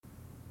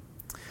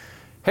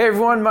Hey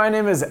everyone, my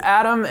name is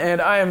Adam and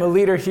I am a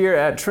leader here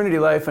at Trinity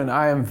Life, and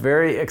I am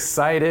very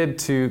excited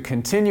to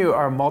continue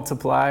our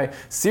Multiply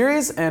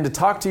series and to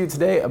talk to you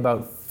today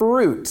about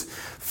fruit.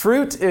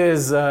 Fruit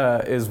is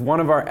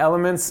one of our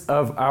elements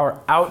of our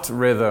out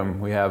rhythm.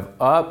 We have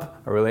up,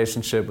 a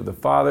relationship with the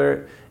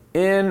Father,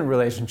 in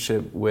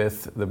relationship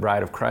with the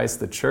bride of Christ,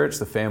 the church,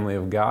 the family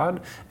of God,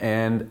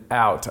 and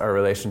out, our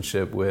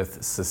relationship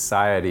with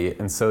society.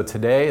 And so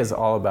today is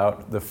all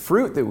about the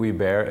fruit that we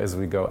bear as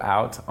we go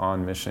out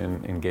on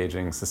mission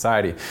engaging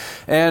society.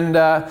 And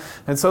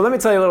so let me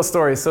tell you a little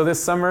story. So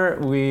this summer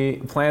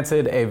we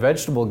planted a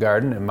vegetable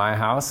garden in my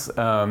house.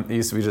 It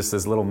used to be just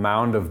this little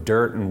mound of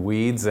dirt and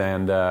weeds,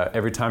 and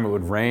every time it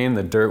would rain,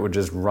 the dirt would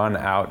just run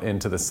out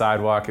into the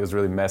sidewalk. It was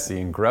really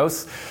messy and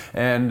gross.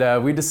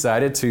 And we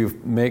decided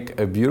to make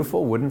a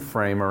beautiful wooden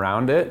frame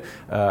around it,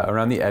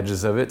 around the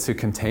edges of it, to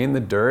contain the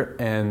dirt,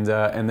 and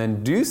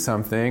then do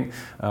something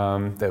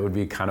that would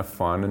be kind of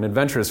fun and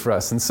adventurous for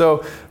us. And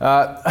so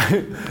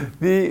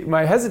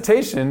my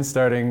hesitation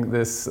starting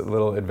this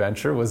little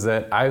adventure was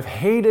that I've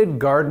hated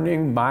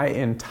gardening my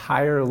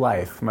entire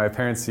life. My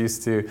parents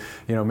used to,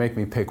 make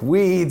me pick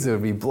weeds. It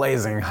would be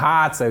blazing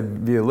hot.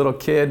 I'd be a little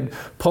kid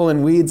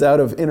pulling weeds out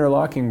of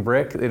interlocking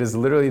brick. It is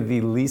literally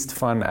the least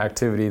fun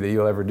activity that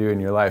you'll ever do in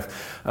your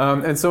life.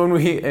 And so when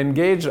we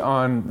engaged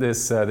on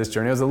this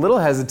journey, I was a little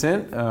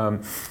hesitant,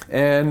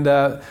 and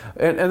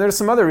there's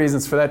some other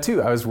reasons for that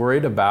too. I was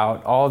worried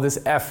about all this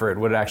effort.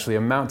 Would it actually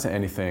amount to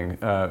anything?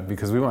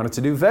 Because we wanted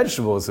to do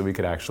vegetables that we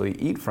could actually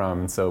eat from.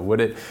 And so would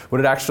it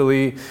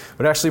actually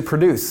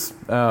produce?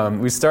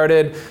 We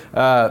started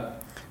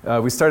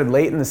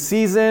late in the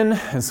season,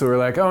 and so we're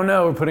like, oh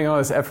no, we're putting all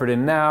this effort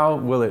in now.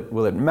 Will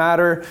it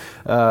matter?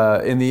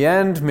 In the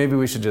end, maybe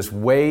we should just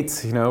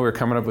wait. We're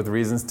coming up with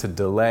reasons to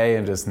delay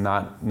and just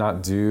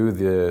not do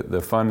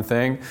the fun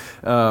thing.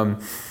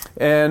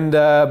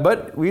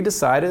 But we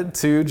decided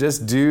to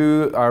just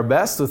do our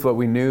best with what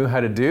we knew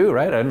how to do,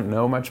 right? I didn't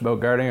know much about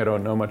gardening. I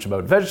don't know much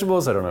about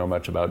vegetables. I don't know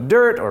much about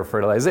dirt or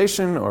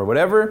fertilization or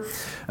whatever.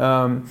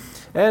 And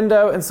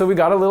so we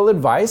got a little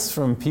advice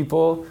from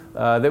people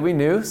that we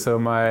knew. So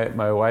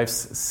my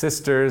wife's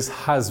sister's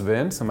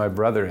husband, so my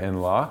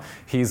brother-in-law,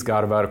 he's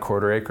got about a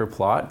 1/4 acre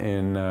plot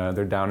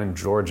they're down in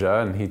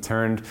Georgia, and he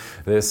turned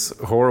this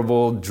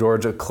horrible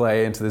Georgia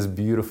clay into this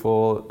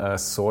beautiful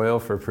soil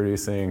for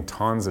producing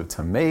tons of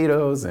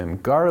tomatoes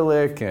and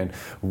garlic and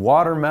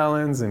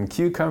watermelons and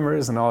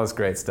cucumbers and all this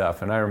great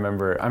stuff. And I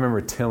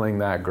remember tilling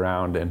that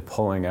ground and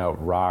pulling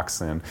out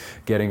rocks and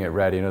getting it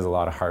ready. And it was a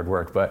lot of hard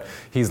work, but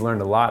he's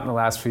learned a lot in the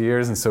last few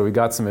years, and so we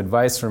got some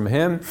advice from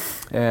him.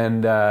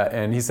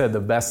 And he said the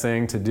best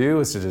thing to do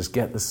was to just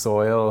get the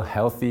soil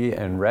healthy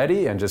and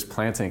ready, and just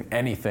planting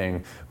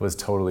anything was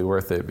totally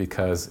worth it,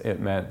 because it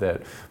meant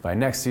that by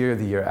next year,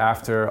 the year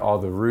after, all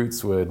the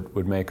roots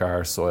would make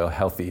our soil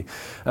healthy.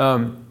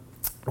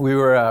 We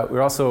were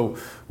also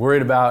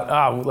worried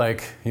about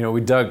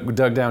we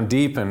dug down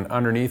deep, and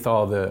underneath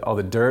all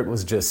the dirt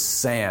was just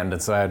sand,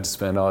 and so I had to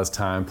spend all this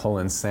time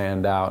pulling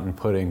sand out and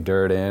putting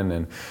dirt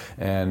in,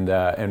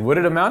 and would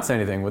it amount to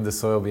anything? Would the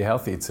soil be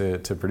healthy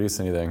to produce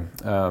anything?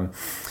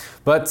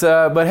 But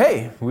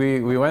hey,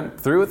 we went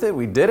through with it.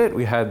 We did it.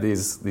 We had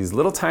these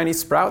little tiny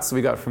sprouts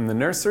we got from the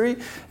nursery,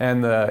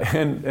 and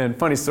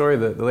funny story,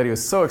 the lady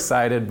was so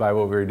excited by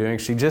what we were doing.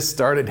 She just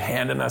started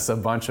handing us a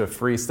bunch of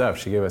free stuff.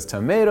 She gave us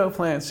tomato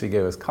plants. She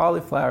gave us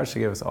cauliflower. She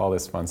gave us all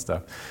this fun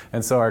stuff.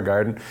 And so our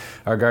garden,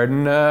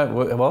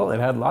 it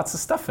had lots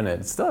of stuff in it.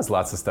 It still has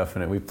lots of stuff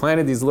in it. We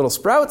planted these little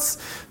sprouts,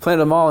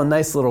 planted them all in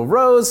nice little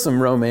rows.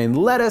 Some romaine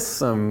lettuce,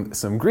 some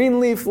green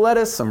leaf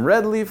lettuce, some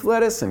red leaf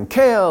lettuce, and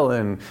kale,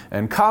 and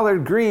collard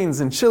greens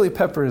and chili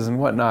peppers and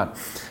whatnot.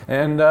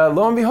 And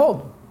lo and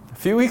behold, a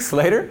few weeks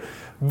later,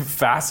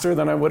 faster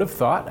than I would have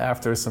thought,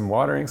 after some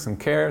watering, some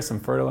care, some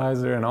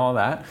fertilizer and all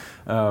that,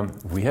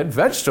 we had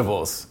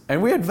vegetables.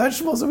 And we had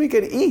vegetables that we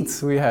could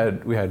eat. We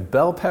had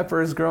bell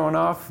peppers growing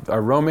off.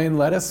 Our romaine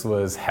lettuce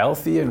was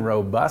healthy and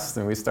robust,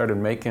 and we started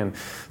making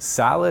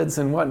salads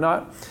and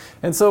whatnot.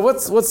 And so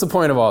what's the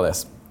point of all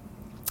this?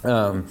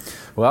 In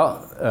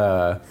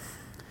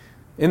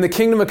the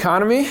kingdom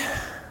economy,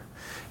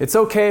 it's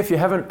okay if you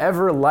haven't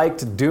ever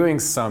liked doing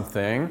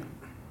something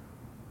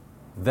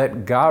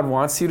that God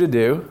wants you to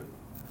do,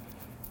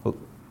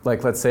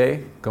 like, let's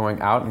say,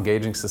 going out,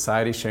 engaging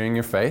society, sharing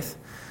your faith,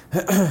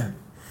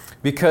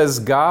 because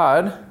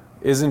God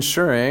is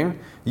ensuring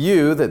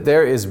you that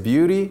there is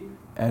beauty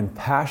and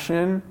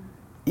passion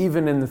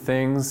even in the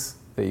things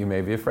that you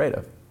may be afraid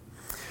of.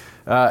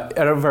 Out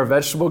of our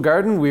vegetable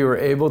garden, we were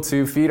able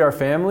to feed our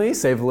family,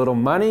 save a little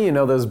money.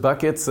 Those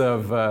buckets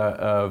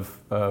of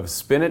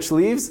spinach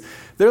leaves,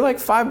 they're like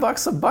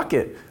 $5 a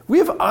bucket. We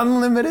have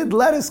unlimited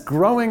lettuce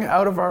growing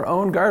out of our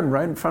own garden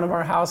right in front of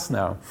our house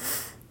now.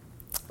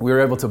 We were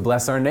able to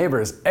bless our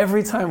neighbors.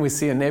 Every time we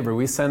see a neighbor,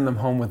 we send them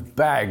home with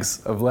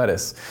bags of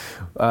lettuce.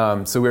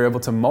 So we were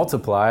able to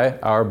multiply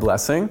our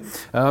blessing.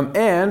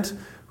 And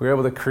we were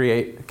able to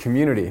create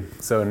community.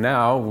 So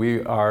now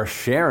we are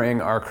sharing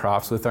our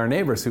crops with our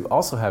neighbors who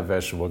also have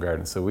vegetable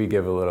gardens. So we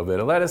give a little bit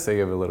of lettuce, they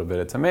give a little bit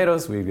of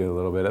tomatoes, we give a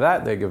little bit of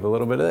that, they give a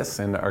little bit of this,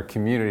 and our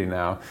community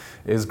now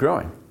is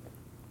growing.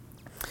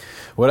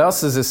 What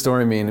else does this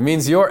story mean? It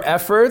means your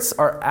efforts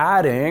are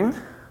adding,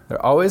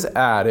 they're always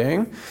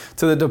adding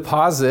to the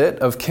deposit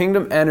of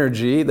kingdom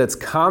energy that's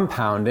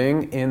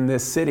compounding in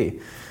this city,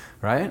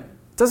 right?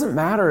 It doesn't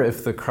matter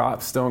if the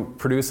crops don't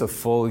produce a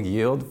full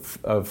yield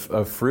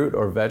of fruit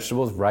or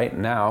vegetables right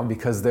now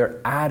because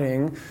they're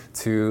adding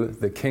to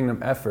the kingdom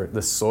effort.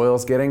 The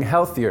soil's getting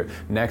healthier.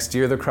 Next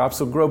year the crops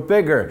will grow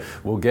bigger.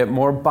 We'll get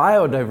more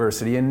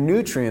biodiversity and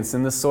nutrients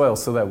in the soil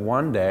so that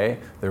one day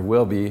there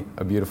will be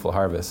a beautiful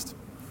harvest.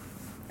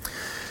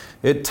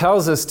 It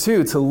tells us,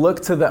 too, to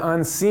look to the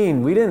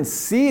unseen. We didn't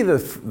see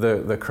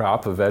the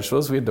crop of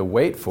vegetables. We had to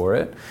wait for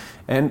it.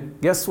 And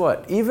guess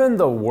what? Even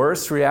the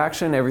worst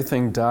reaction,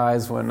 everything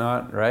dies,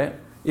 whatnot, right?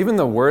 Even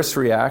the worst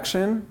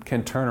reaction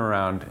can turn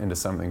around into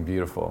something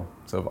beautiful.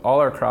 So if all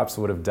our crops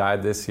would have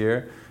died this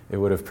year, it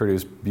would have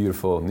produced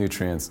beautiful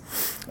nutrients.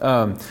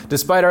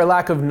 Despite our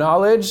lack of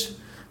knowledge,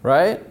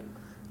 right,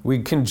 we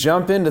can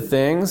jump into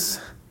things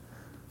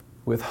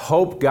with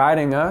hope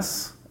guiding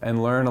us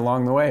and learn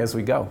along the way as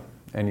we go.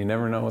 And you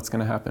never know what's going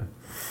to happen.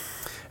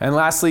 And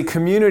lastly,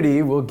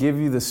 community will give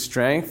you the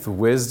strength,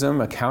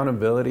 wisdom,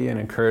 accountability, and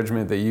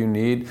encouragement that you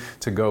need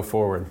to go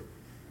forward.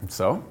 And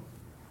so,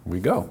 we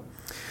go.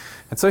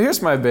 And so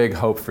here's my big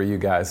hope for you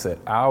guys, that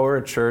our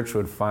church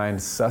would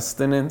find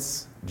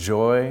sustenance,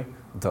 joy,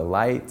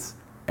 delight,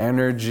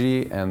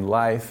 energy, and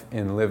life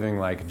in living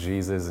like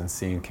Jesus and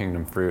seeing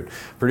kingdom fruit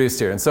produced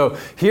here. And so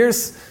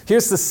here's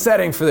the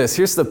setting for this.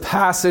 Here's the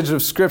passage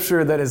of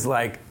Scripture that is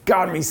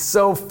got me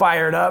so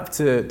fired up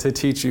to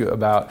teach you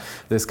about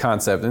this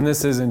concept. And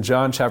this is in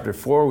John chapter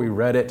 4. We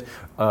read it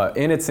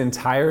in its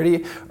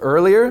entirety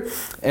earlier.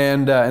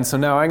 And so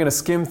now I'm going to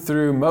skim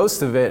through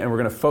most of it, and we're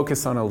going to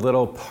focus on a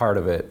little part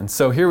of it. And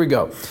so here we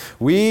go.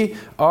 We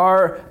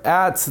are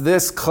at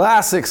this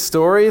classic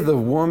story, the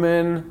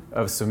woman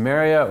of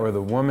Samaria, or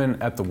the woman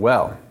at the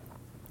well.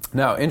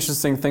 Now,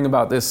 interesting thing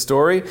about this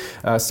story,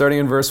 starting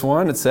in verse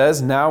 1, it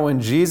says, "Now when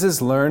Jesus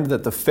learned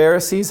that the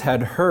Pharisees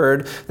had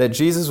heard that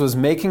Jesus was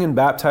making and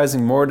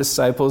baptizing more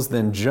disciples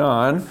than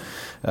John,"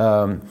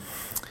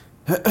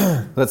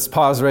 let's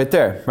pause right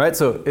there, right?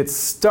 So it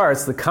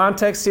starts, the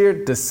context here,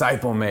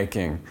 disciple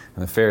making.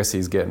 And the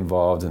Pharisees get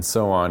involved and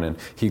so on. And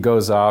he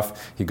goes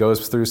off, he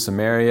goes through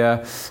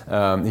Samaria.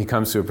 He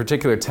comes to a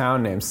particular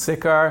town named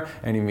Sychar,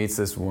 and he meets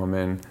this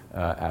woman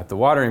at the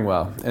watering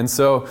well. And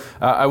so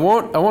I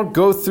won't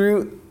go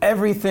through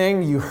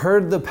everything. You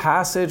heard the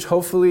passage.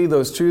 Hopefully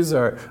those truths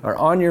are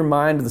on your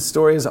mind. The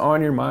story is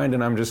on your mind,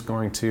 and I'm just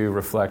going to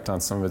reflect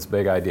on some of its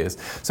big ideas.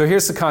 So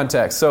here's the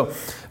context. So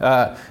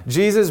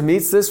Jesus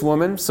meets this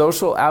woman,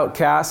 social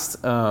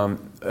outcast.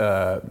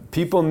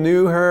 People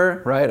knew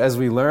her, right? As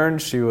we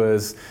learned, she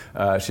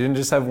didn't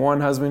just have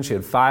one husband, she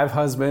had 5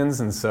 husbands,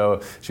 and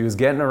so she was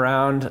getting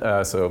around.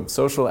 So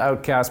social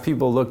outcast,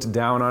 people looked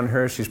down on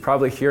her. She's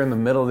probably here in the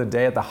middle of the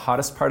day, at the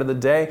hottest part of the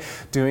day,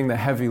 doing the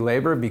heavy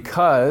labor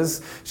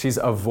because she's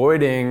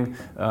avoiding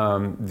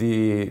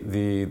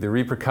the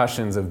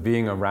repercussions of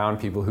being around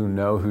people who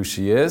know who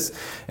she is.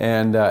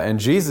 And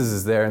Jesus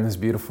is there in this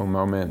beautiful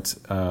moment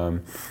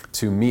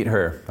to meet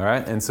her, all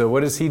right? And so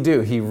what does he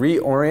do? He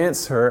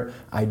reorients her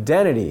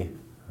identity,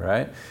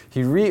 right?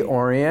 He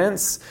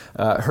reorients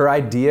her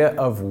idea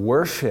of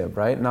worship,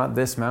 right? Not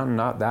this mountain,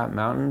 not that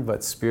mountain,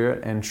 but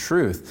spirit and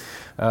truth.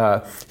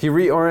 He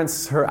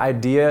reorients her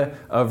idea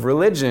of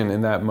religion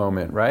in that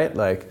moment, right?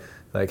 Like,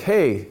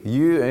 hey,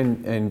 you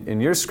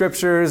and your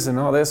scriptures and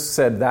all this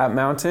said that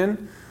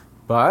mountain,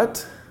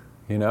 but,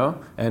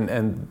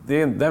 and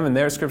them and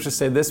their scriptures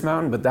say this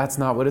mountain, but that's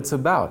not what it's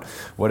about.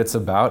 What it's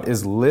about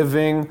is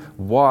living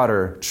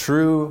water,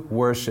 true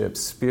worship,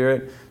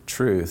 spirit,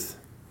 truth.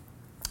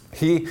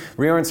 He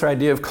reorients her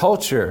idea of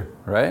culture,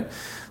 right?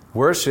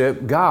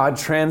 Worship, God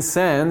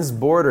transcends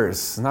borders.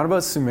 It's not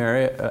about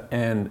Samaria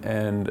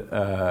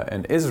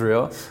and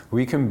Israel.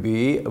 We can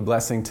be a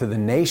blessing to the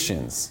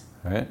nations,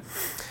 right?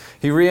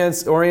 He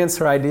reorients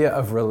her idea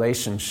of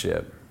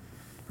relationship,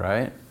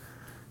 right?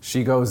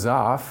 She goes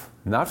off,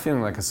 not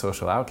feeling like a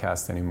social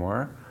outcast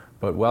anymore,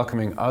 but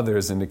welcoming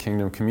others into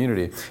kingdom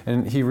community.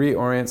 And he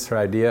reorients her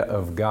idea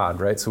of God,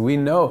 right? So we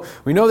know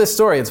this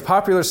story. It's a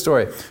popular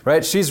story,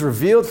 right? She's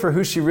revealed for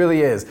who she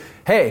really is.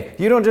 Hey,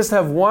 you don't just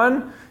have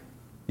one,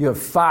 you have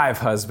 5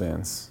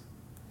 husbands,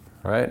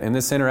 right? In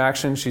this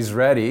interaction, she's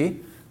ready.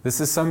 This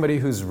is somebody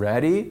who's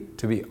ready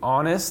to be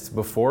honest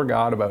before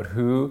God about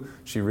who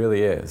she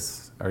really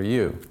is. Are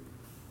you?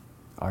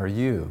 Are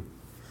you?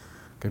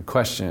 Good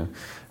question.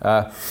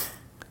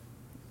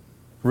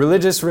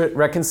 Religious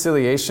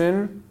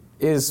reconciliation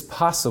is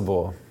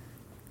possible.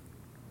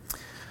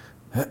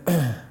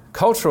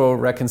 Cultural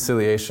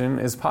reconciliation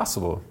is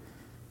possible.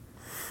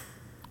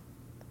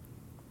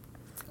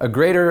 A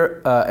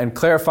greater and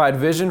clarified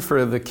vision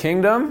for the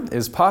kingdom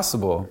is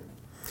possible.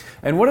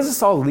 And what is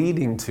this all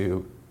leading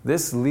to?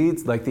 This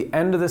leads, like the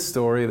end of the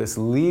story, this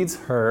leads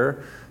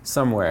her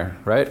somewhere,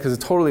 right? Because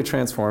it totally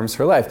transforms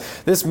her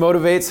life. This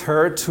motivates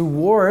her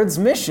towards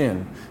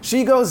mission.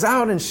 She goes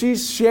out and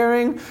she's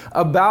sharing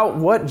about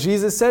what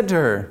Jesus said to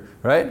her,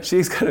 right?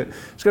 She's got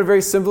a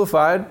very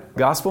simplified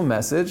gospel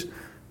message.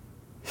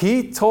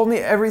 He told me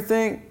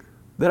everything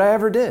that I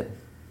ever did,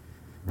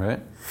 right?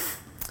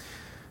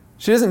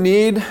 She doesn't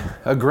need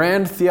a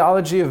grand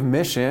theology of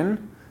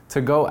mission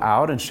to go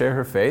out and share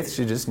her faith.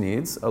 She just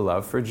needs a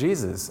love for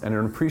Jesus and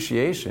an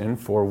appreciation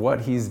for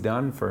what he's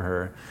done for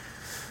her.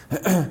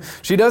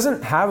 She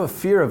doesn't have a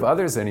fear of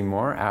others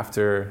anymore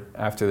after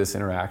this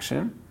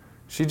interaction.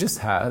 She just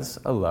has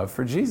a love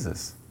for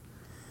Jesus.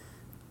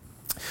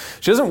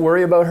 She doesn't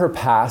worry about her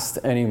past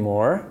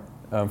anymore,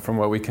 from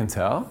what we can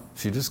tell.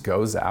 She just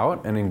goes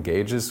out and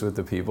engages with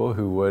the people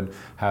who would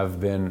have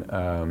been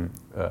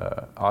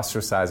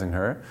ostracizing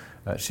her.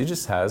 She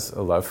just has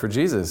a love for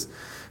Jesus.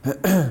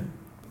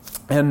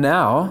 And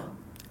now,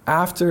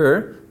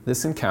 after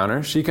this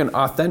encounter, she can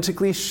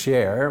authentically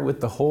share with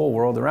the whole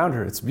world around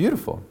her. It's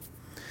beautiful.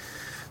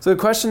 So the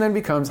question then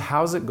becomes,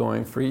 how's it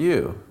going for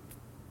you?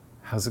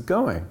 How's it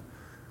going?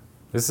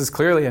 This is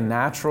clearly a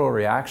natural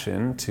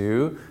reaction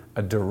to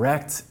a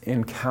direct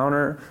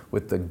encounter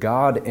with the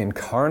God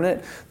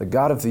incarnate, the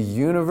God of the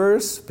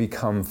universe,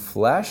 become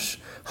flesh,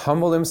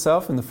 humbled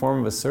himself in the form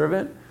of a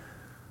servant.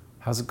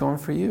 How's it going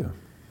for you?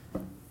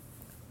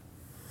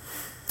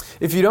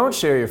 If you don't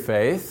share your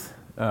faith,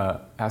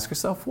 ask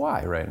yourself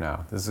why right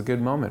now. This is a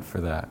good moment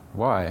for that.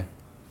 Why?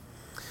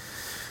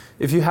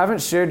 If you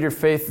haven't shared your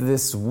faith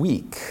this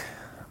week,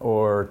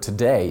 or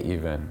today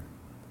even,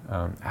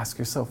 ask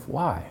yourself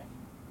why.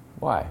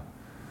 Why?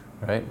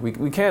 Right?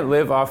 We can't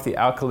live off the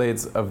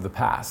accolades of the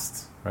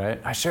past,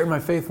 right? I shared my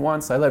faith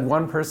once, I led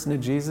one person to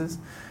Jesus.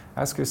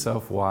 Ask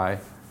yourself why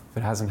if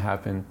it hasn't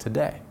happened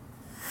today.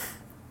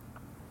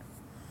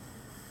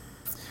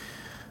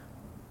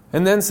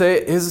 And then say,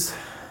 is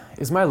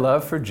my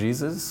love for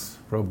Jesus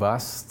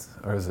robust,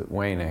 or is it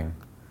waning?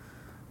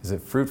 Is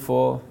it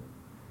fruitful,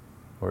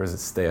 or is it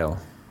stale?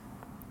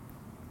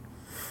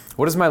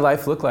 What does my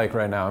life look like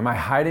right now? Am I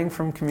hiding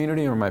from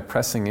community, or am I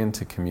pressing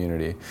into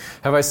community?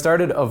 Have I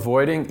started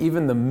avoiding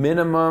even the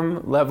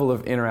minimum level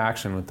of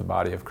interaction with the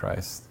body of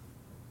Christ?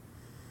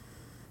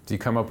 Do you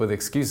come up with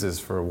excuses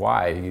for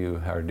why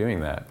you are doing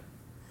that?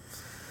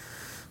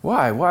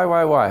 Why?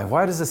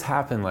 Why does this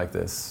happen like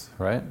this,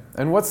 right?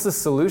 And what's the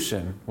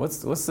solution? What's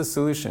the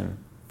solution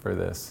for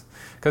this?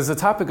 Because the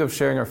topic of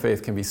sharing our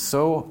faith can be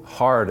so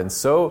hard and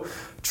so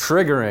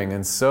triggering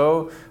and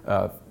so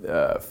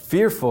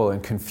fearful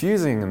and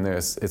confusing, and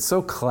it's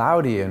so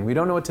cloudy, and we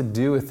don't know what to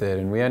do with it,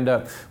 and we end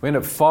up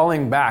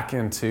falling back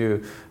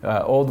into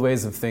old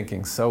ways of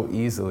thinking so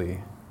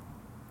easily.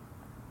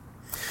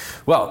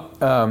 Well,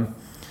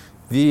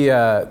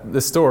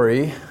 the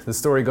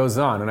story goes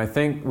on, and I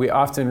think we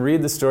often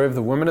read the story of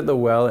the woman at the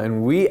well,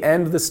 and we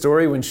end the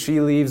story when she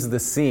leaves the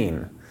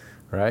scene,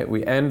 right?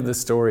 We end the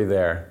story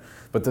there.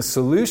 But the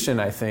solution,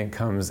 I think,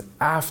 comes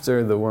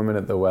after the woman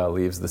at the well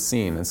leaves the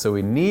scene. And so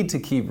we need to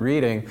keep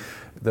reading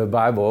the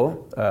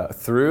Bible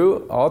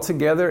through all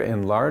together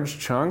in large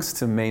chunks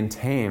to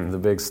maintain the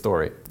big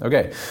story.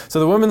 Okay, so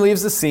the woman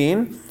leaves the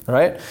scene,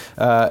 right?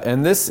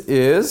 And this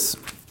is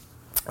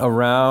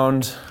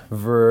around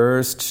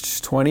verse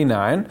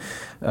 29,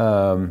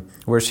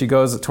 where she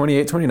goes,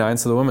 28, 29,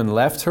 so the woman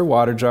left her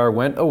water jar,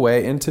 went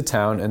away into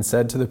town, and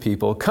said to the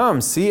people, "Come,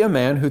 see a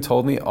man who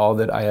told me all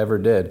that I ever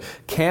did.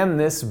 Can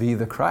this be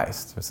the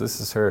Christ?" So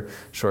this is her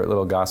short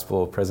little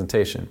gospel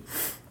presentation.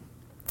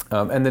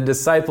 And the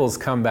disciples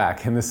come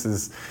back, and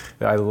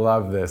I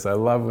love this. I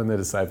love when the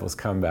disciples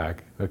come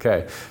back.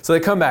 Okay, so they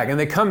come back, and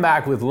they come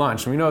back with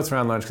lunch. And we know it's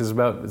around lunch because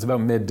it's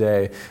about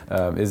midday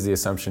is the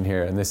assumption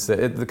here. And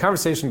the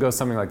conversation goes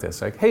something like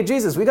this, like, "Hey,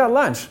 Jesus, we got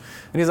lunch."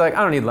 And he's like,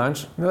 "I don't need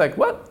lunch." And they're like,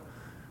 "What?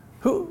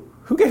 Who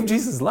gave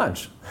Jesus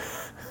lunch?"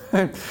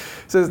 He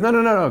says,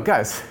 no,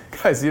 guys,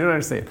 you don't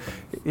understand.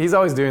 He's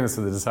always doing this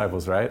with the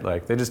disciples, right?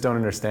 Like, they just don't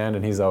understand,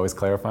 and he's always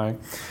clarifying.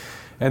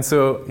 And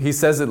so he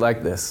says it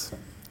like this.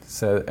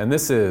 So, and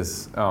this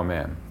is, oh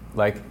man,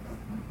 like,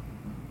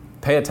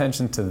 pay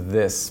attention to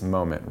this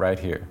moment right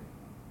here.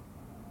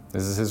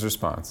 This is his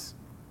response.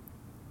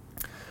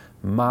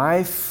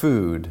 "My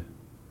food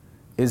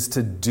is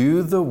to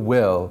do the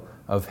will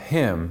of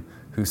him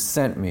who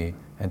sent me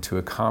and to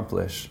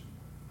accomplish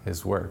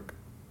his work."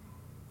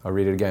 I'll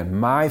read it again.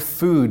 "My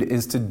food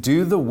is to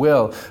do the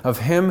will of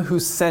him who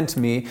sent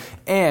me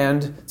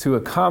and to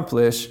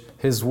accomplish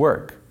his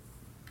work."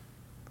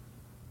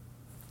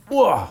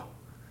 Whoa!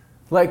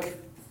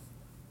 Like,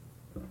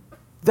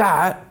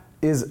 that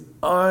is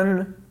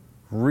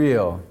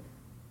unreal,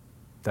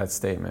 that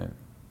statement.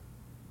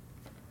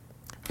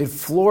 It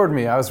floored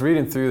me. I was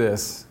reading through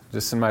this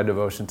just in my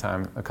devotion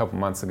time a couple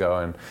months ago,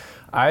 and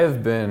I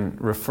have been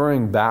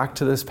referring back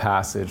to this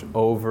passage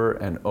over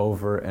and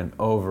over and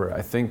over.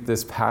 I think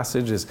this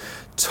passage is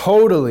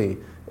totally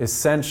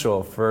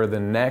essential for the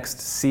next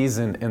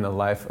season in the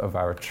life of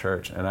our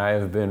church, and I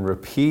have been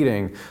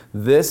repeating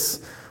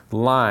this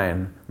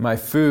line, my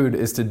food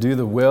is to do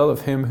the will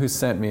of him who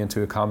sent me and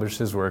to accomplish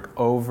his work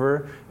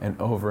over and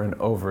over and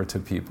over to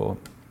people.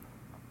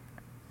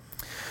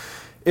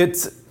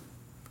 It's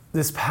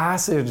this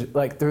passage,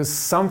 like there's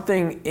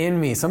something in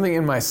me, something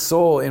in my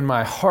soul, in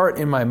my heart,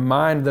 in my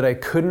mind that I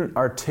couldn't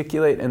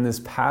articulate, and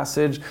this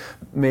passage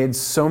made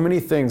so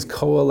many things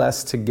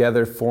coalesce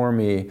together for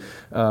me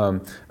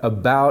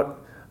about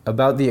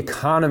the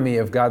economy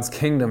of God's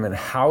kingdom and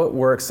how it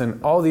works, and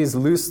all these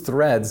loose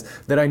threads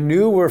that I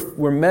knew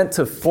were meant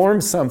to form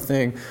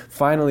something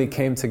finally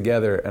came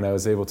together, and I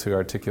was able to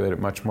articulate it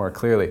much more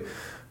clearly.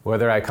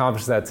 Whether I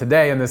accomplish that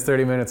today in this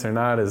 30 minutes or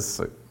not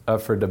is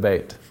up for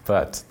debate,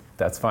 but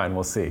that's fine.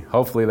 We'll see.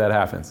 Hopefully that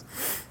happens.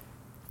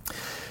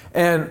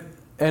 And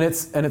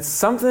it's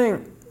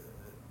something.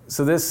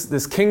 So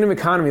this kingdom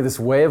economy, this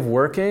way of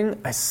working,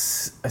 I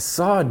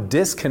saw a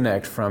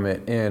disconnect from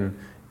it in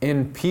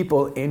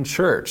people in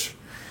church,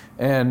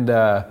 and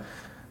so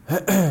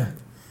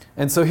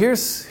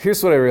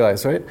here's what I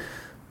realized, right,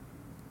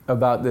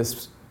 about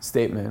this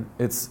statement.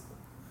 It's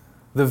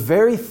the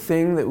very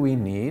thing that we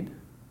need.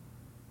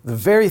 The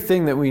very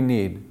thing that we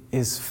need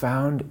is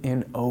found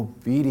in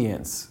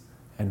obedience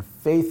and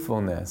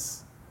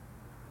faithfulness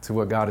to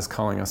what God is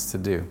calling us to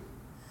do.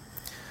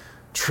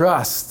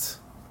 Trust,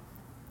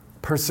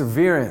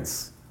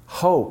 perseverance,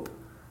 hope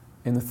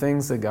in the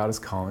things that God is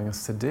calling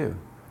us to do,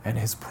 and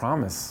his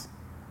promises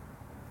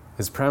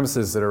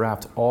that are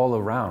wrapped all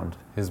around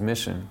his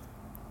mission.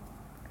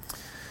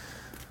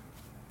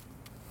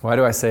 Why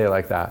do I say it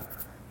like that?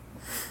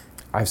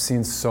 I've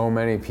seen so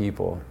many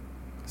people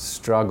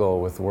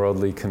struggle with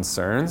worldly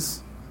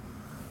concerns,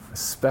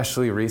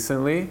 especially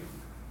recently,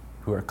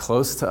 who are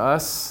close to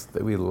us,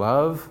 that we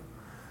love.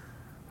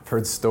 I've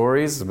heard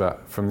stories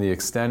from the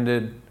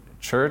extended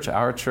church,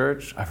 our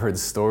church. I've heard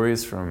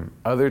stories from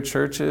other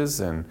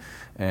churches and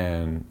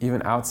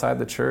even outside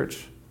the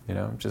church,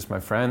 just my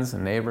friends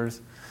and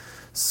neighbors.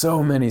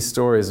 So many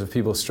stories of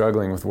people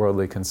struggling with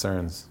worldly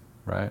concerns,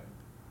 right?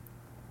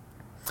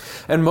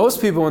 And most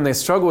people, when they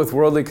struggle with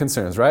worldly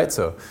concerns, right?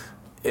 So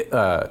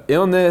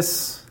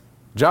illness,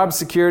 job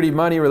security,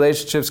 money,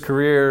 relationships,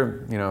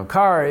 career,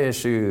 car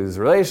issues,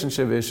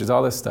 relationship issues,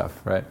 all this stuff,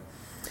 right?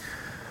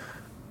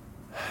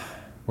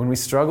 When we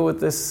struggle with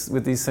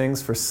these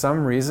things, for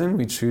some reason,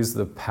 we choose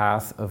the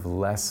path of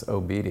less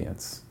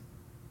obedience.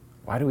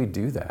 Why do we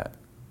do that?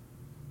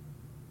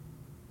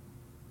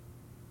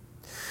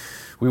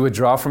 We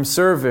withdraw from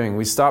serving.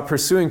 We stop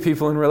pursuing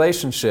people in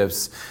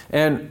relationships.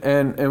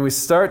 And we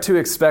start to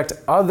expect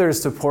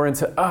others to pour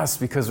into us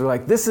because we're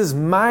like, this is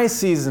my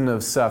season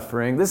of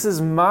suffering. This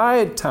is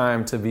my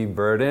time to be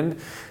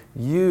burdened.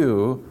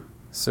 You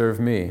serve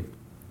me.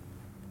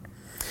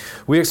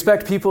 We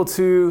expect people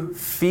to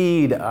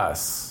feed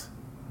us,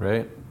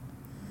 right?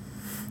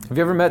 Have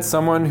you ever met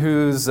someone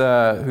who's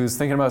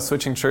thinking about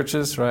switching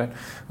churches, right?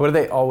 What do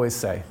they always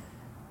say?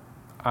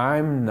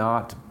 I'm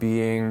not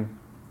being...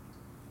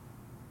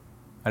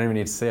 I don't even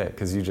need to say it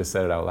because you just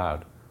said it out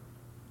loud.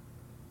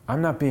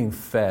 I'm not being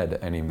fed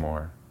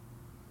anymore.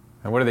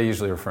 And what are they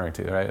usually referring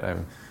to, right?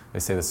 They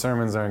say the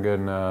sermons aren't good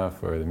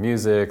enough, or the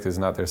music is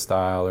not their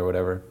style, or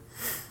whatever.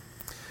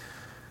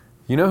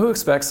 You know who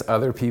expects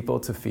other people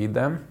to feed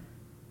them?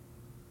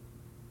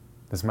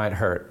 This might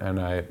hurt, and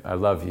I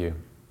love you.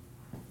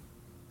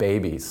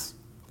 Babies.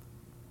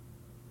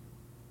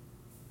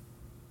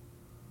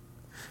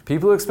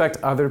 People who expect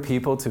other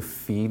people to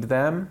feed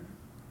them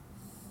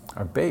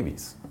are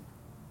babies.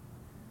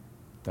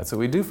 That's what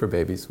we do for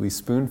babies. We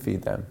spoon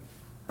feed them.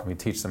 And we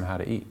teach them how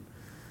to eat.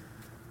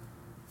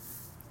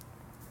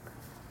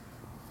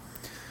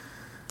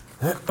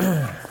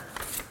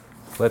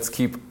 Let's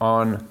keep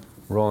on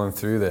rolling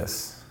through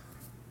this.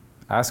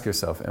 Ask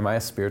yourself, am I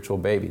a spiritual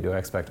baby? Do I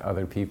expect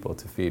other people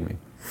to feed me?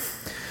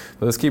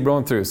 But let's keep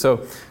rolling through.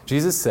 So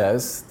Jesus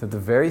says that the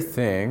very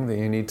thing that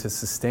you need to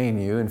sustain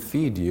you and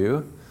feed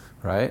you,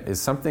 right,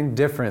 is something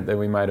different than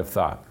we might have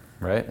thought.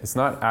 Right? It's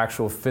not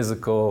actual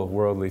physical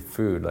worldly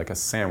food like a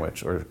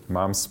sandwich or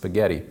mom's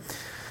spaghetti.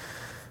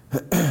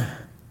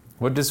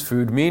 What does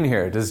food mean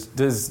here?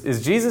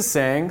 Is Jesus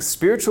saying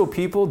spiritual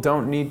people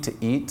don't need to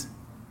eat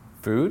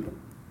food?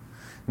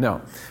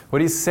 No.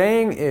 What he's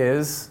saying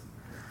is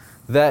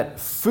that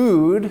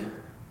food,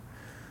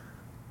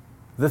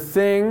 the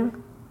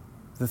thing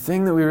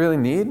that we really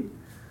need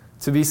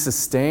to be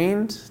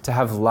sustained, to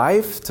have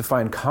life, to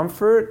find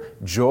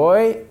comfort,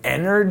 joy,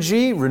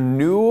 energy,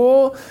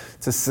 renewal,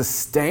 to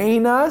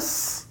sustain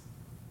us,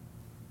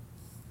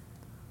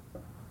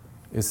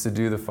 is to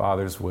do the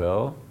Father's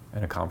will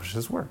and accomplish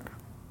his work.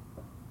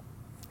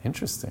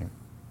 Interesting.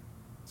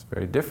 It's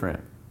very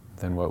different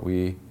than what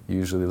we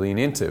usually lean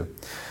into.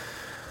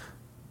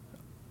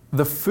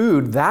 The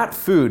food,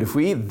 if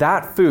we eat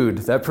that food,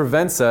 that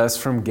prevents us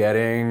from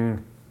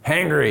getting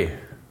hangry.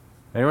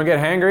 Anyone get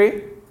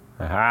hangry?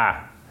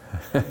 Aha!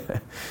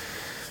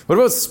 What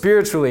about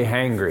spiritually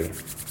hangry?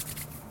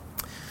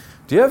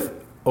 Do you have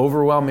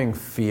overwhelming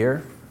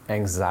fear,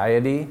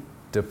 anxiety,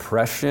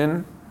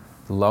 depression,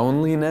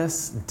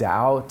 loneliness,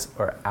 doubt,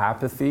 or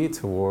apathy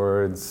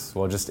towards,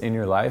 well, just in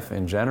your life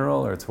in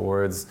general, or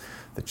towards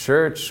the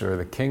church or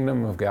the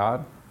kingdom of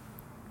God?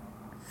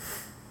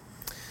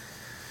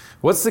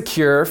 What's the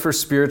cure for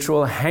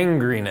spiritual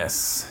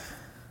hangriness?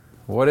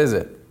 What is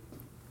it?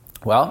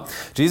 Well,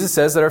 Jesus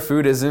says that our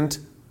food isn't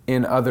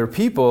in other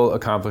people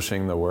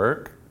accomplishing the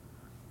work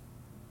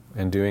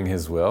and doing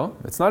His will.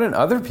 It's not in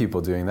other people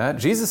doing that.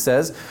 Jesus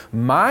says,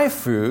 my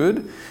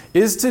food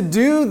is to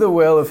do the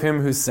will of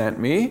Him who sent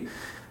me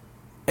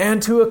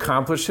and to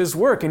accomplish His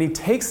work. And He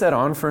takes that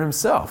on for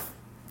Himself.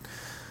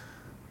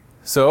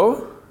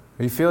 So,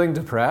 are you feeling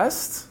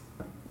depressed?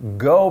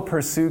 Go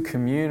pursue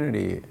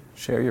community.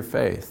 Share your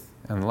faith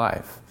and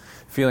life.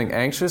 Feeling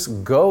anxious?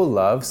 Go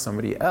love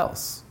somebody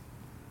else.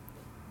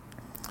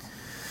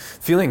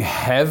 Feeling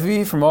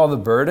heavy from all the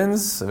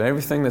burdens of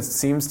everything that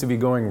seems to be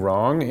going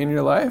wrong in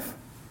your life?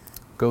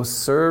 Go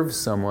serve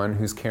someone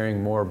who's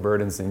carrying more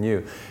burdens than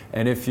you.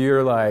 And if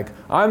you're like,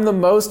 I'm the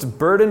most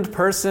burdened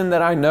person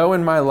that I know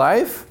in my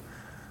life,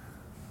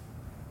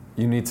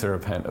 you need to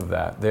repent of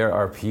that. There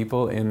are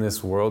people in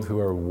this world who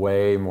are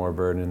way more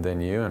burdened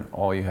than you, and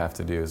all you have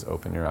to do is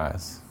open your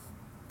eyes.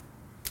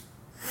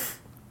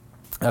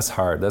 That's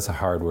hard. That's a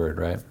hard word,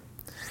 right?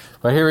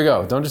 But here we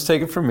go. Don't just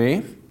take it from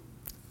me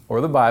or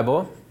the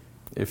Bible.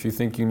 If you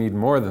think you need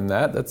more than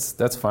that,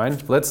 that's fine.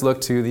 Let's look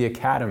to the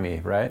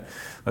academy, right?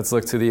 Let's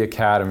look to the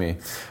academy.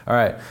 All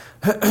right.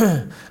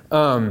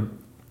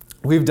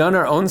 We've done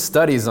our own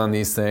studies on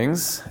these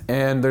things,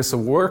 and there's a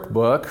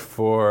workbook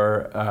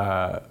for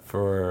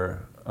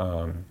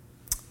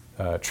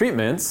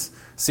treatments,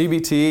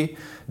 CBT,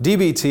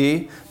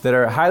 DBT, that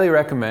are highly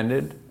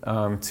recommended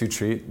to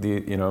treat the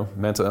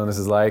mental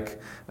illnesses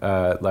like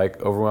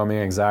overwhelming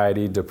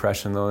anxiety,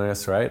 depression,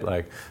 loneliness, right?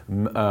 Like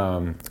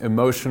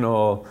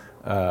emotional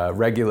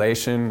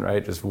regulation,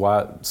 right? Just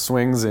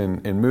swings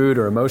in mood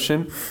or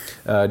emotion.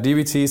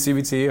 DBT,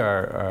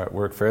 CBT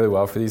work fairly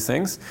well for these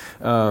things,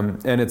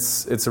 and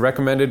it's a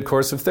recommended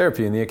course of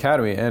therapy in the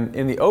academy. And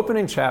in the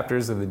opening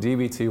chapters of the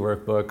DBT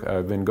workbook,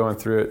 I've been going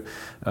through it,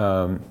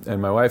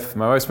 and my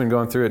wife's been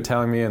going through it,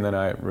 telling me, and then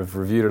I've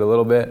reviewed it a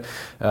little bit.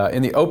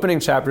 In the opening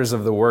chapters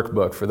of the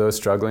workbook for those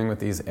struggling with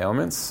these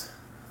ailments,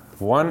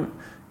 one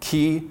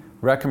key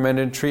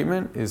recommended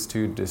treatment is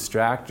to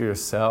distract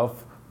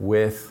yourself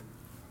with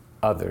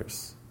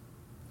others.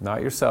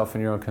 Not yourself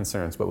and your own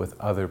concerns, but with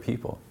other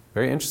people.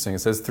 Very interesting. It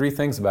says 3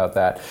 things about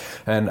that,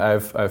 and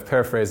I've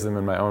paraphrased them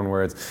in my own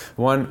words.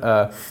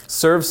 1,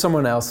 serve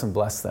someone else and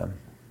bless them.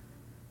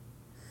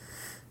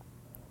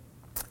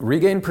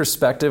 Regain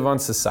perspective on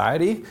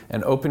society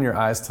and open your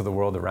eyes to the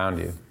world around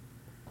you.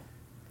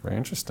 Very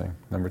interesting.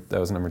 That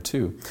was number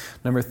 2.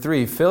 Number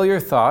 3, fill your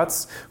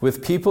thoughts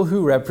with people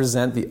who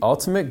represent the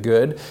ultimate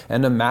good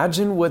and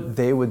imagine what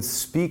they would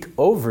speak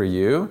over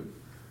you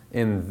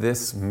in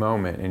this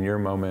moment, in your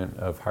moment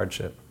of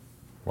hardship.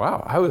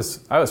 Wow, I was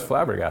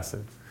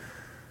flabbergasted.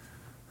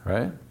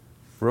 Right?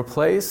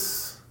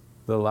 Replace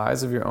the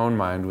lies of your own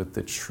mind with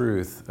the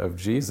truth of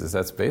Jesus.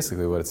 That's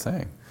basically what it's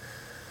saying.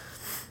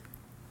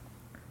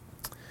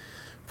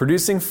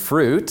 Producing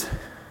fruit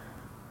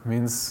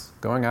means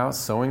going out,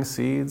 sowing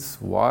seeds,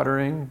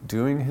 watering,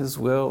 doing His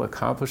will,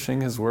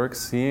 accomplishing His work,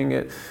 seeing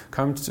it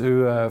come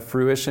to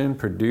fruition,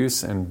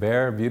 produce and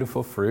bear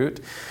beautiful fruit.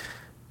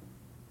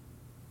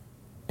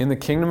 In the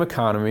kingdom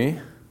economy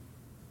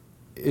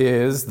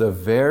is the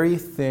very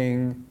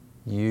thing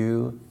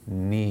you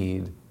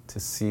need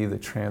to see the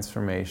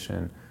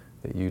transformation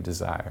that you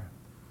desire.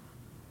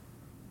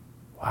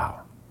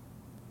 Wow.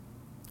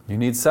 You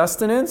need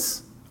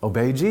sustenance?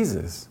 Obey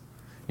Jesus.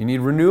 You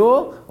need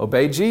renewal?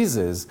 Obey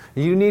Jesus.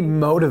 You need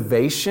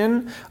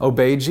motivation?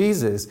 Obey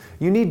Jesus.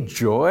 You need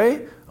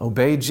joy?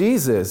 Obey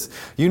Jesus.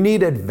 You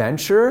need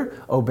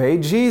adventure? Obey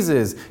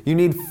Jesus. You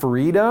need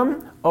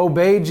freedom?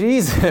 Obey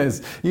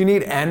Jesus. You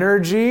need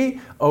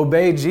energy?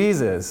 Obey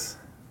Jesus.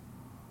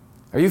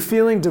 Are you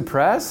feeling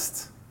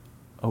depressed?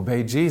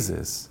 Obey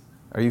Jesus.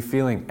 Are you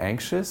feeling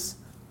anxious?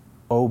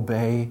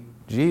 Obey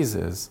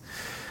Jesus.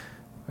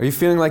 Are you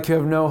feeling like you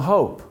have no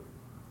hope?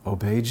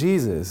 Obey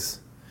Jesus.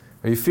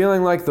 Are you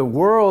feeling like the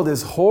world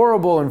is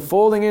horrible and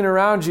folding in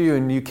around you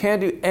and you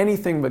can't do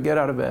anything but get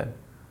out of bed?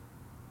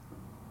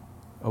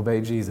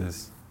 Obey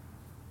Jesus.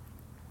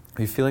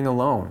 Are you feeling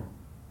alone?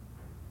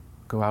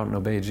 Go out and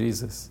obey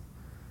Jesus.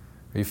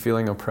 Are you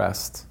feeling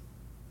oppressed?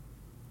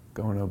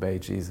 Go and obey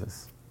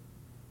Jesus.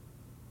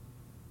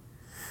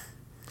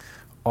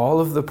 All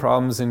of the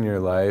problems in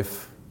your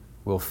life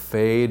will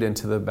fade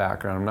into the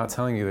background. I'm not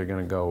telling you they're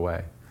going to go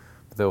away,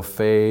 but they'll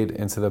fade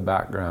into the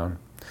background.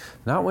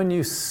 Not when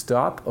you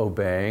stop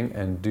obeying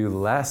and do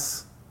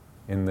less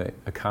in the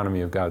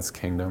economy of God's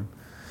kingdom,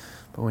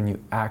 but when you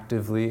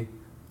actively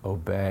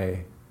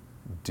obey,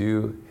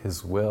 do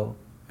His will,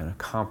 and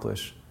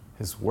accomplish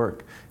His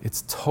work.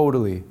 It's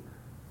totally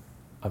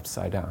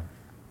upside down.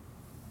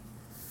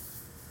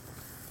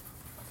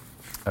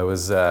 I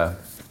was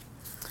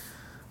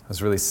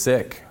really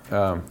sick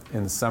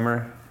in the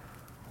summer.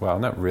 Well,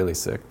 not really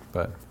sick,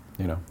 but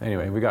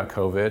anyway, we got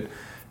COVID,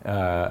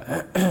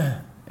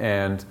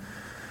 and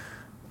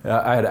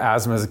I had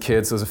asthma as a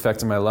kid, so it was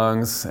affecting my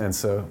lungs, and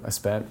so I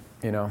spent,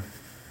 a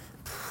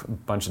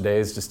bunch of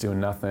days just doing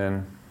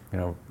nothing,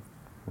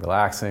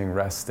 relaxing,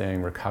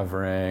 resting,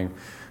 recovering.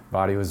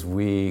 Body was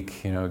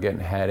weak, getting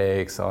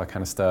headaches, all that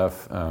kind of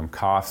stuff.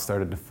 Cough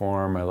started to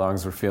form. My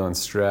lungs were feeling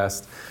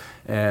stressed,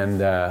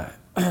 and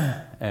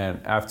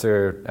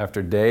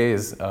after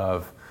days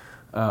of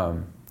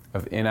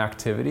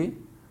inactivity,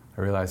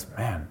 I realized,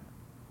 man,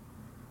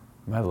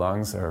 my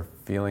lungs are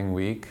feeling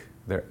weak.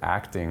 They're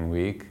acting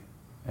weak,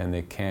 and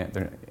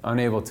they're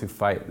unable to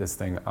fight this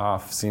thing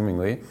off,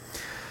 seemingly.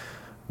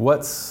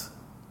 What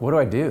do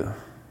I do?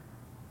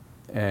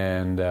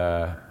 And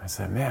I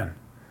said, man,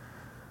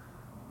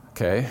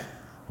 okay,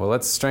 well,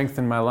 let's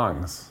strengthen my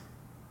lungs.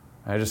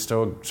 I just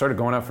started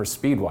going out for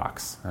speed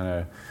walks. And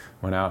I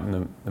went out in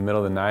the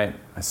middle of the night.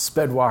 I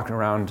sped walking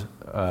around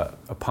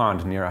a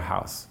pond near a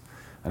house.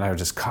 And I would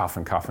just cough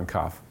and cough and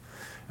cough.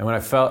 And when I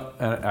felt,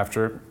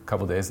 after a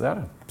couple of days of that,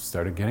 I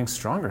started getting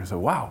stronger. So,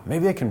 wow,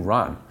 maybe I can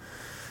run.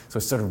 So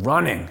I started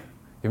running,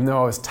 even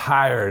though I was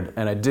tired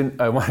and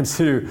I wanted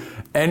to do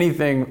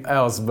anything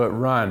else but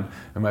run.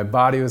 And my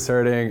body was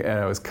hurting and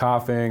I was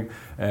coughing.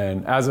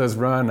 And as I was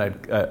running,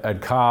 I'd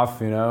cough,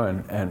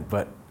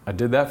 but I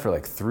did that for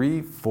like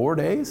 3-4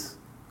 days.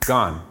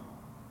 Gone.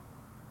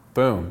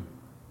 Boom.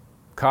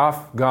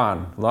 Cough,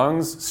 gone.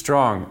 Lungs,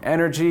 strong.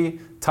 Energy,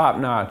 top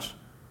notch.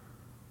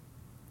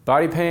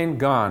 Body pain,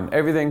 gone.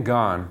 Everything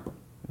gone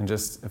in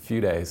just a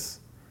few days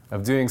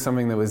of doing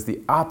something that was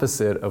the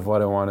opposite of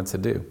what I wanted to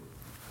do.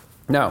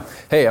 Now,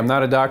 hey, I'm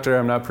not a doctor.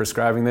 I'm not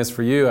prescribing this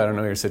for you. I don't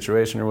know your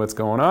situation or what's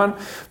going on,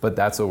 but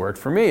that's what worked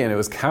for me. And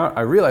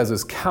I realized it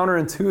was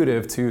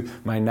counterintuitive to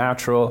my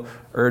natural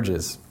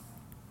urges,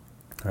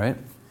 right?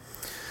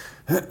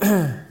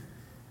 The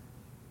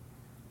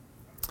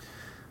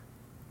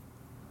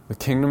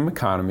kingdom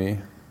economy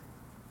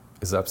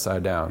is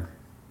upside down.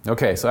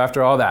 Okay, so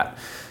after all that,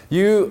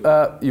 you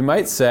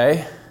might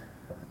say,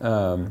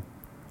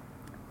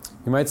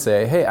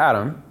 hey,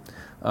 Adam,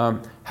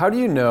 how do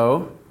you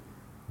know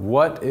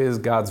what is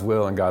God's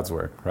will and God's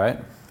work, right?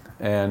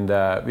 And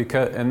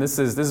this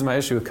is my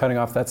issue with cutting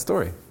off that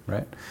story,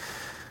 right?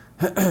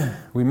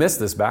 We miss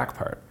this back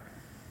part.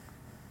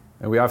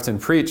 And we often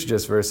preach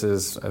just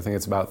verses, I think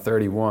it's about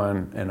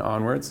 31 and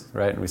onwards,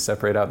 right? And we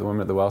separate out the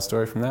woman at the well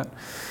story from that.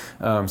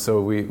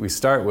 So we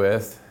start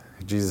with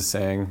Jesus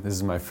saying, this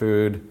is my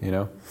food,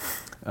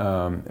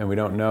 and we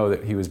don't know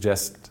that he was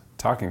just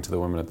talking to the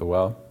woman at the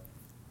well.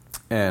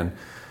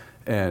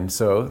 And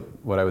so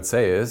what I would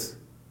say is,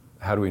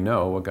 how do we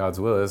know what God's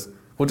will is?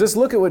 Well, just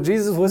look at what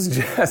Jesus was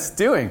just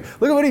doing.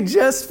 Look at what he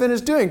just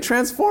finished doing,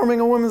 transforming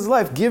a woman's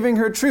life, giving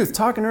her truth,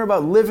 talking to her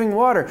about living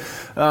water,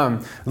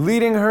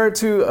 leading her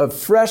to a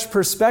fresh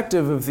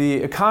perspective of the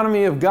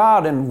economy of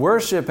God and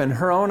worship and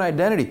her own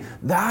identity.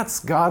 That's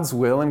God's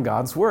will and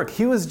God's work.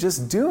 He was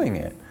just doing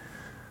it.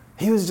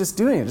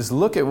 Just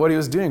look at what he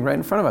was doing right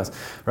in front of us,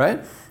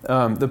 right?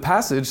 The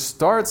passage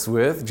starts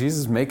with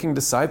Jesus making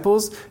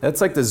disciples.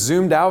 That's like the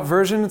zoomed out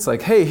version. It's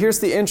like, hey, here's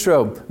the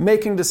intro,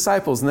 making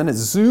disciples. And then it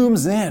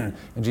zooms in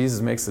and Jesus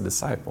makes a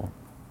disciple.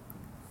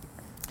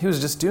 He was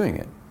just doing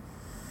it.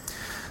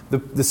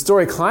 The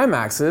story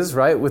climaxes,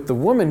 right, with the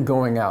woman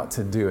going out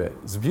to do it.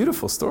 It's a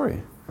beautiful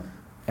story.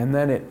 And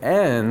then it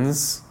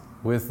ends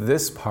with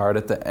this part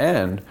at the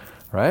end,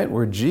 right,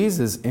 where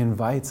Jesus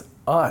invites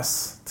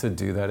us to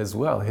do that as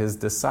well, his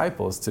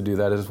disciples to do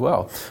that as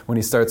well, when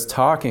he starts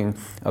talking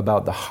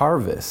about the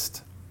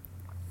harvest.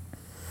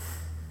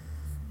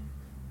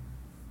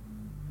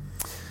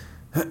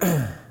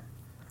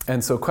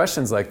 And so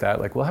questions like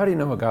that, like, well, how do you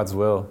know what God's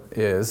will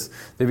is?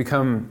 They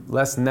become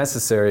less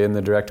necessary in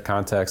the direct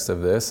context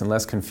of this and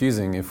less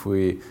confusing if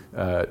we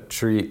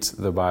treat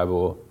the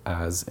Bible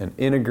as an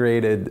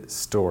integrated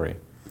story,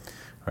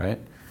 right?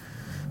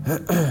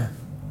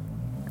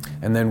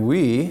 And then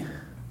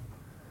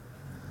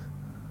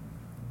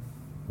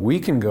we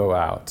can go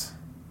out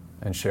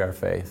and share our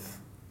faith.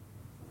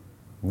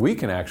 We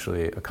can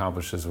actually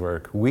accomplish his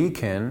work. We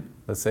can,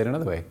 let's say it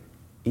another way,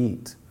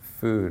 eat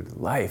food,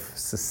 life,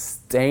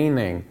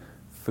 sustaining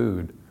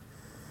food.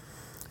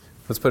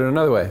 Let's put it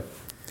another way.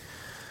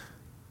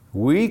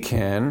 We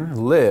can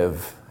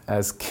live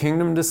as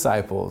kingdom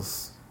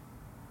disciples,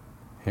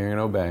 hearing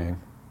and obeying,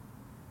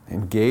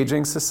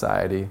 engaging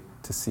society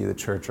to see the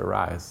church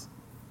arise.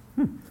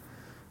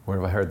 Where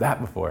have I heard that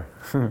before?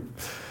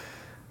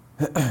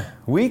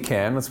 We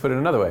can, let's put it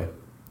another way,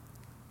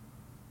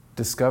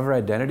 discover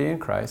identity in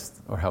Christ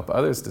or help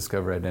others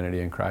discover identity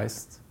in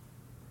Christ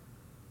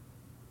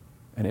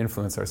and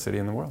influence our city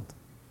and the world.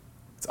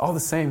 It's all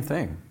the same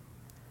thing,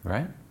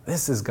 right?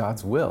 This is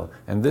God's will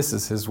and this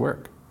is his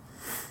work.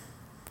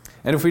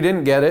 And if we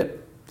didn't get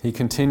it, he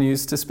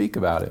continues to speak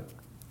about it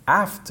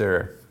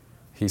after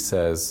he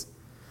says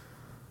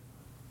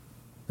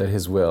that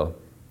his will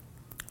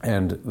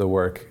and the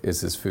work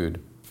is his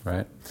food.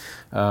 Right?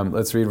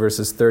 Let's read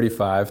verses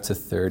 35 to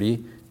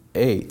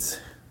 38.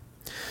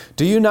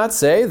 Do you not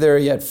say, there are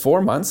yet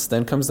 4 months,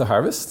 then comes the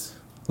harvest?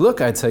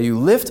 Look, I tell you,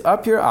 lift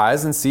up your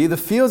eyes and see the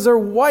fields are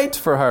white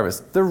for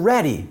harvest. They're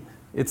ready.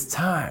 It's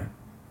time.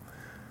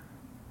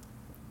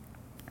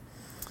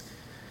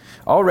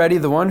 Already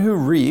the one who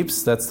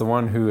reaps, that's the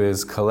one who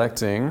is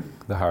collecting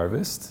the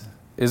harvest,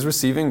 is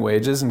receiving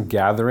wages and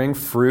gathering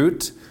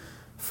fruit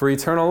for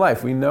eternal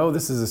life. We know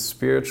this is a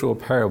spiritual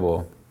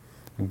parable.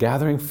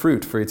 Gathering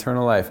fruit for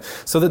eternal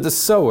life. So that the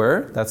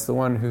sower, that's the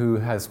one who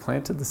has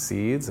planted the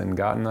seeds and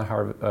done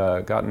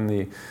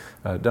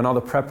all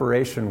the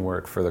preparation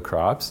work for the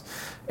crops,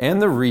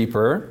 and the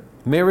reaper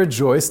may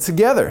rejoice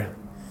together.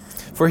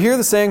 For here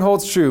the saying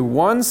holds true,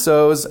 one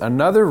sows,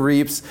 another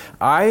reaps.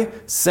 I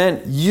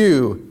sent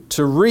you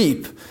to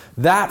reap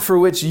that for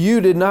which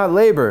you did not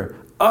labor.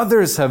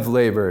 Others have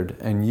labored,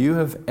 and you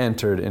have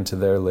entered into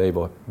their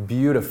labor.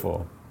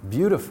 Beautiful,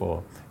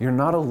 beautiful. You're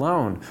not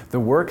alone. The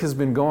work has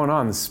been going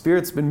on. The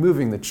Spirit's been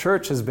moving. The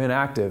church has been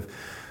active.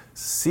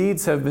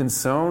 Seeds have been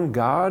sown.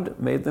 God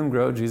made them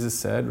grow. Jesus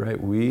said,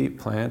 right? We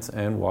plant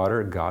and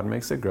water. God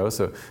makes it grow.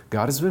 So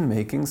God has been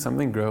making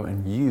something grow,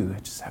 and you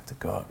just have to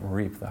go out and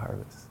reap the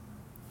harvest.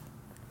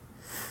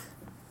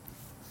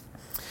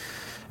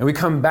 And we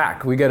come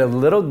back. We get a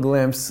little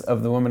glimpse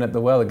of the woman at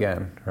the well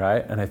again,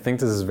 right? And I think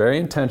this is very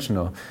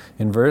intentional.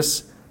 In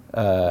verse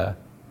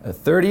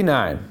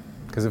 39,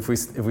 because if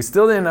we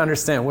still didn't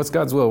understand what's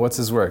God's will, what's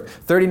His work,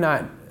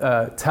 39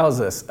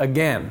 tells us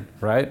again,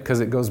 right?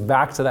 Because it goes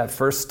back to that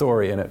first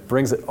story and it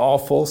brings it all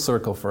full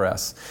circle for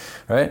us,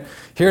 right?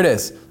 Here it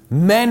is.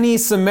 Many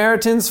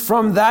Samaritans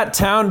from that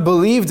town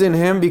believed in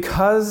Him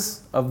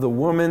because of the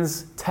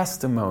woman's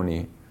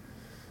testimony.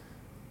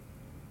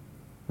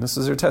 This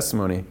is her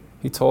testimony.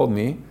 He told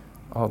me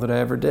all that I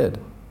ever did.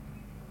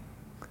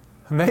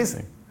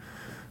 Amazing,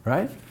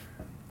 right?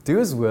 Do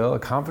His will,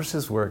 accomplish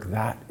His work.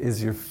 That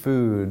is your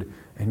food,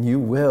 and you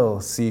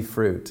will see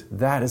fruit.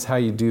 That is how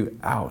you do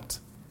out.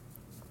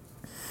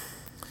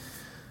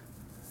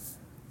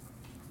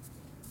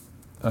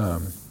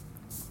 I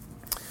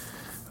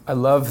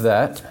love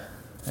that,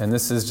 and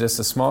this is just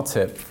a small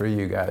tip for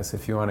you guys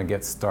if you want to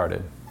get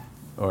started,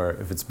 or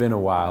if it's been a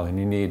while and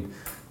you need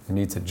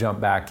to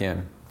jump back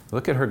in.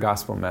 Look at her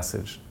gospel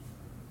message.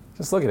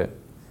 Just look at it.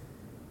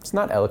 It's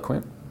not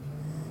eloquent,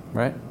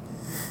 right?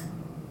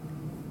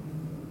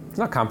 It's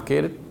not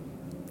complicated.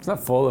 It's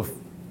not full of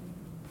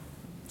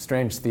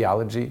strange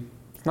theology.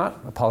 It's not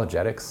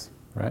apologetics,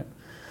 right?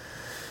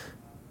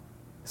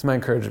 It's my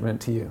encouragement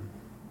to you.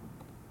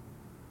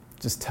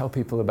 Just tell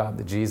people about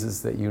the Jesus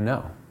that you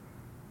know,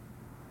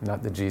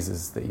 not the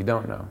Jesus that you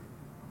don't know.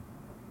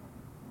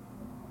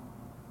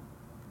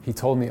 He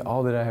told me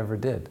all that I ever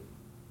did.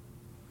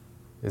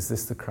 Is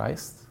this the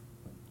Christ?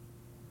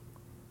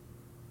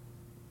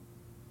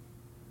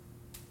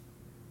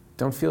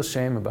 Don't feel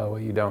shame about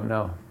what you don't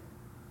know.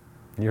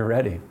 You're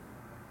ready.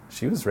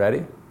 She was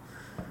ready.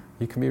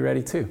 You can be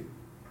ready too.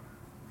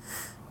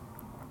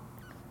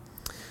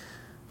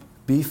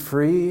 Be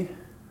free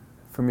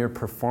from your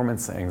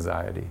performance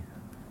anxiety.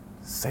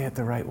 Say it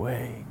the right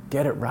way.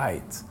 Get it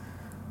right.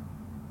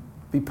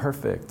 Be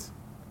perfect.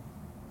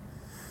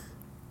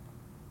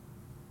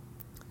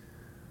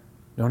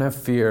 Don't have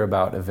fear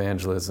about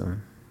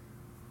evangelism.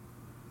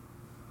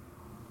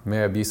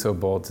 May I be so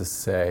bold to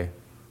say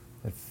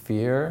that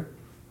fear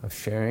of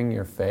sharing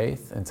your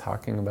faith and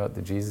talking about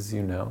the Jesus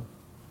you know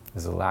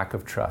is a lack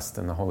of trust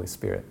in the Holy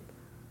Spirit.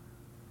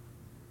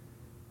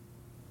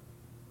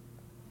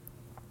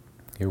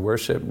 Your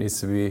worship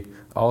needs to be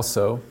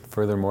also,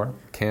 furthermore,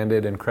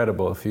 candid and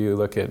credible. If you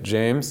look at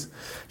James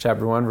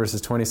chapter 1,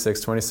 verses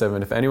 26,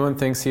 27, if anyone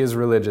thinks he is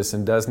religious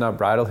and does not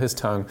bridle his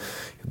tongue,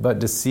 but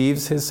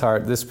deceives his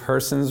heart, this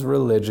person's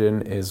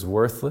religion is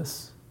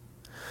worthless.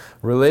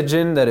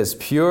 Religion that is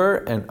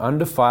pure and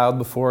undefiled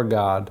before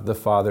God the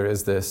Father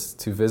is this,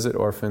 to visit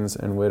orphans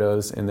and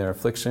widows in their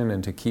affliction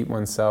and to keep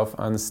oneself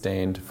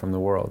unstained from the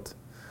world.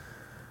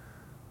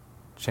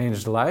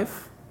 Changed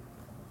life,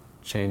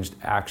 changed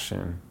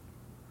action,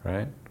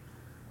 right?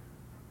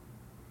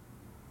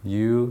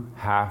 You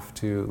have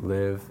to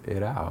live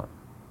it out.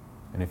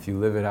 And if you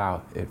live it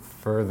out, it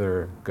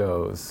further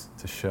goes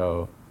to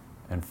show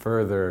and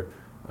further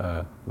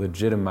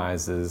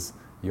legitimizes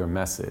your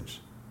message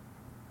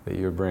that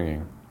you're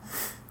bringing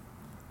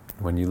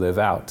when you live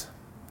out.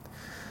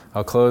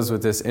 I'll close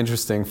with this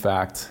interesting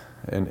fact,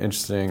 an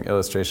interesting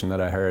illustration that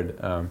I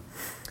heard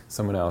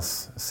someone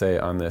else say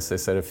on this. They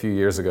said a few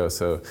years ago,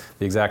 so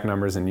the exact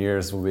numbers in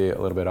years will be a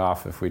little bit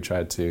off if we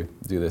tried to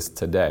do this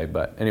today.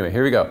 But anyway,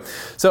 here we go.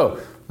 So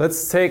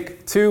let's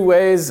take 2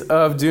 ways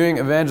of doing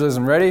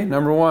evangelism. Ready?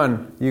 Number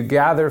 1, you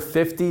gather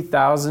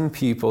 50,000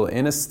 people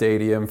in a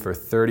stadium for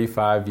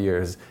 35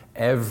 years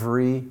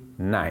every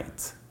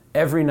night.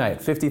 Every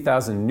night,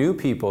 50,000 new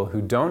people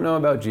who don't know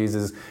about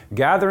Jesus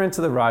gather into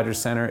the Rogers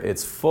Center.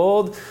 It's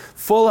full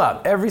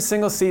up. Every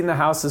single seat in the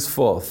house is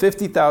full.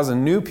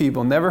 50,000 new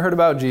people, never heard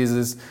about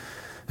Jesus,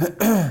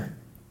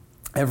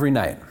 every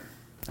night.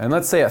 And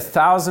let's say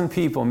 1,000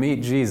 people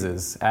meet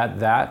Jesus at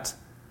that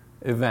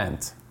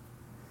event.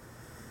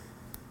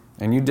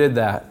 And you did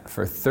that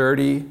for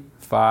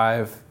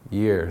 35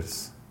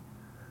 years.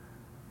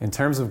 In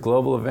terms of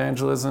global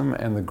evangelism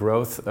and the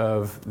growth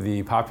of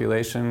the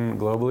population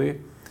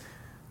globally,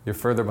 you're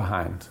further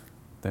behind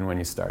than when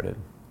you started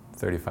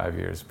 35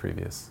 years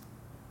previous.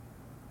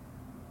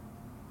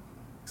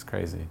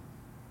 crazy.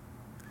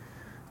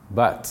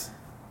 But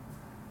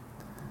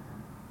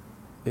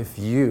if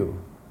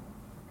you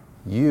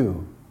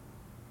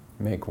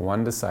make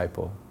one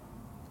disciple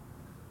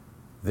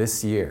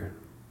this year,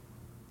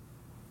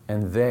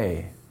 and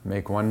they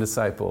make one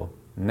disciple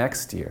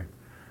next year,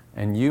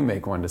 and you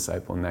make one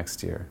disciple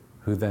next year,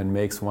 who then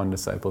makes one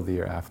disciple the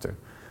year after.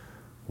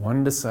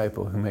 One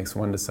disciple who makes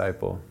one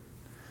disciple.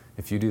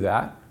 If you do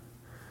that,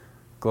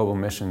 global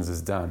missions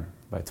is done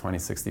by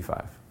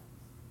 2065.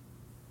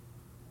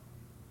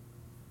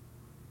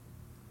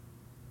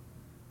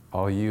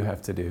 All you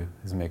have to do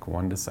is make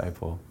one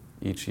disciple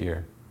each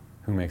year,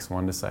 who makes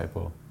one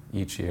disciple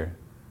each year,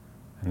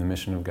 and the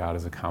mission of God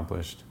is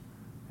accomplished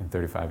in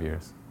 35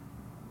 years.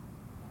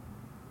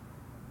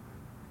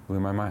 Blew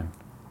my mind.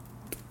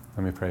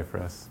 Let me pray for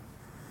us.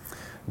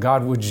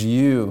 God, would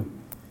you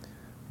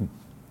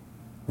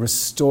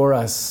restore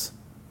us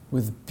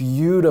with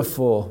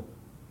beautiful,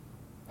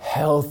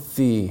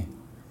 healthy,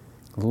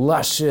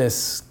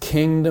 luscious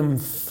kingdom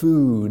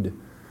food.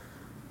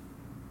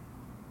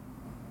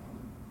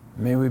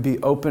 May we be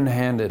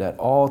open-handed at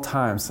all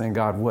times, saying,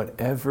 God,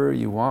 whatever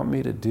you want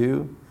me to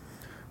do,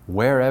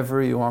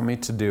 wherever you want me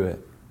to do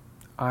it,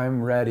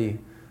 I'm ready.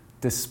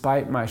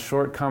 Despite my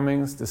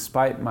shortcomings,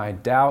 despite my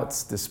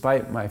doubts,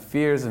 despite my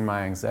fears and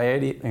my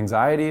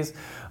anxieties,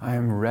 I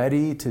am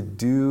ready to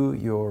do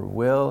your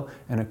will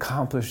and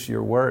accomplish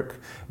your work.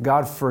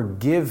 God,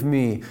 forgive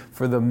me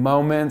for the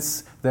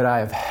moments that I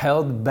have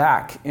held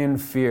back in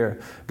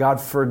fear. God,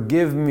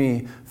 forgive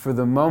me for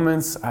the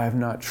moments I have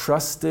not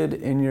trusted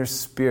in your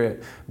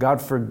Spirit.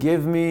 God,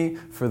 forgive me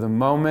for the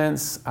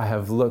moments I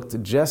have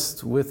looked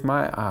just with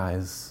my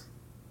eyes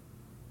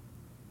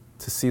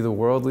to see the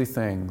worldly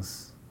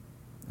things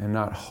and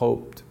not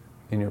hoped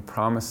in your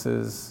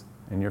promises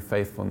and your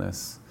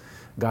faithfulness.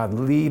 God,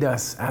 lead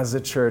us as a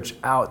church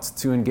out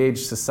to engage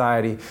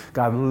society.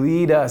 God,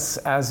 lead us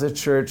as a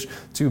church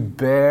to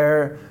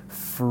bear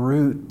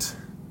fruit.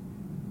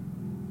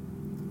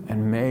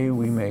 And may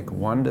we make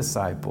one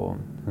disciple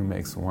who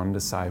makes one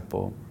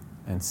disciple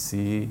and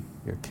see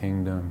your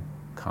kingdom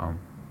come.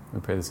 We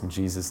pray this in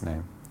Jesus'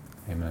 name.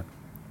 Amen.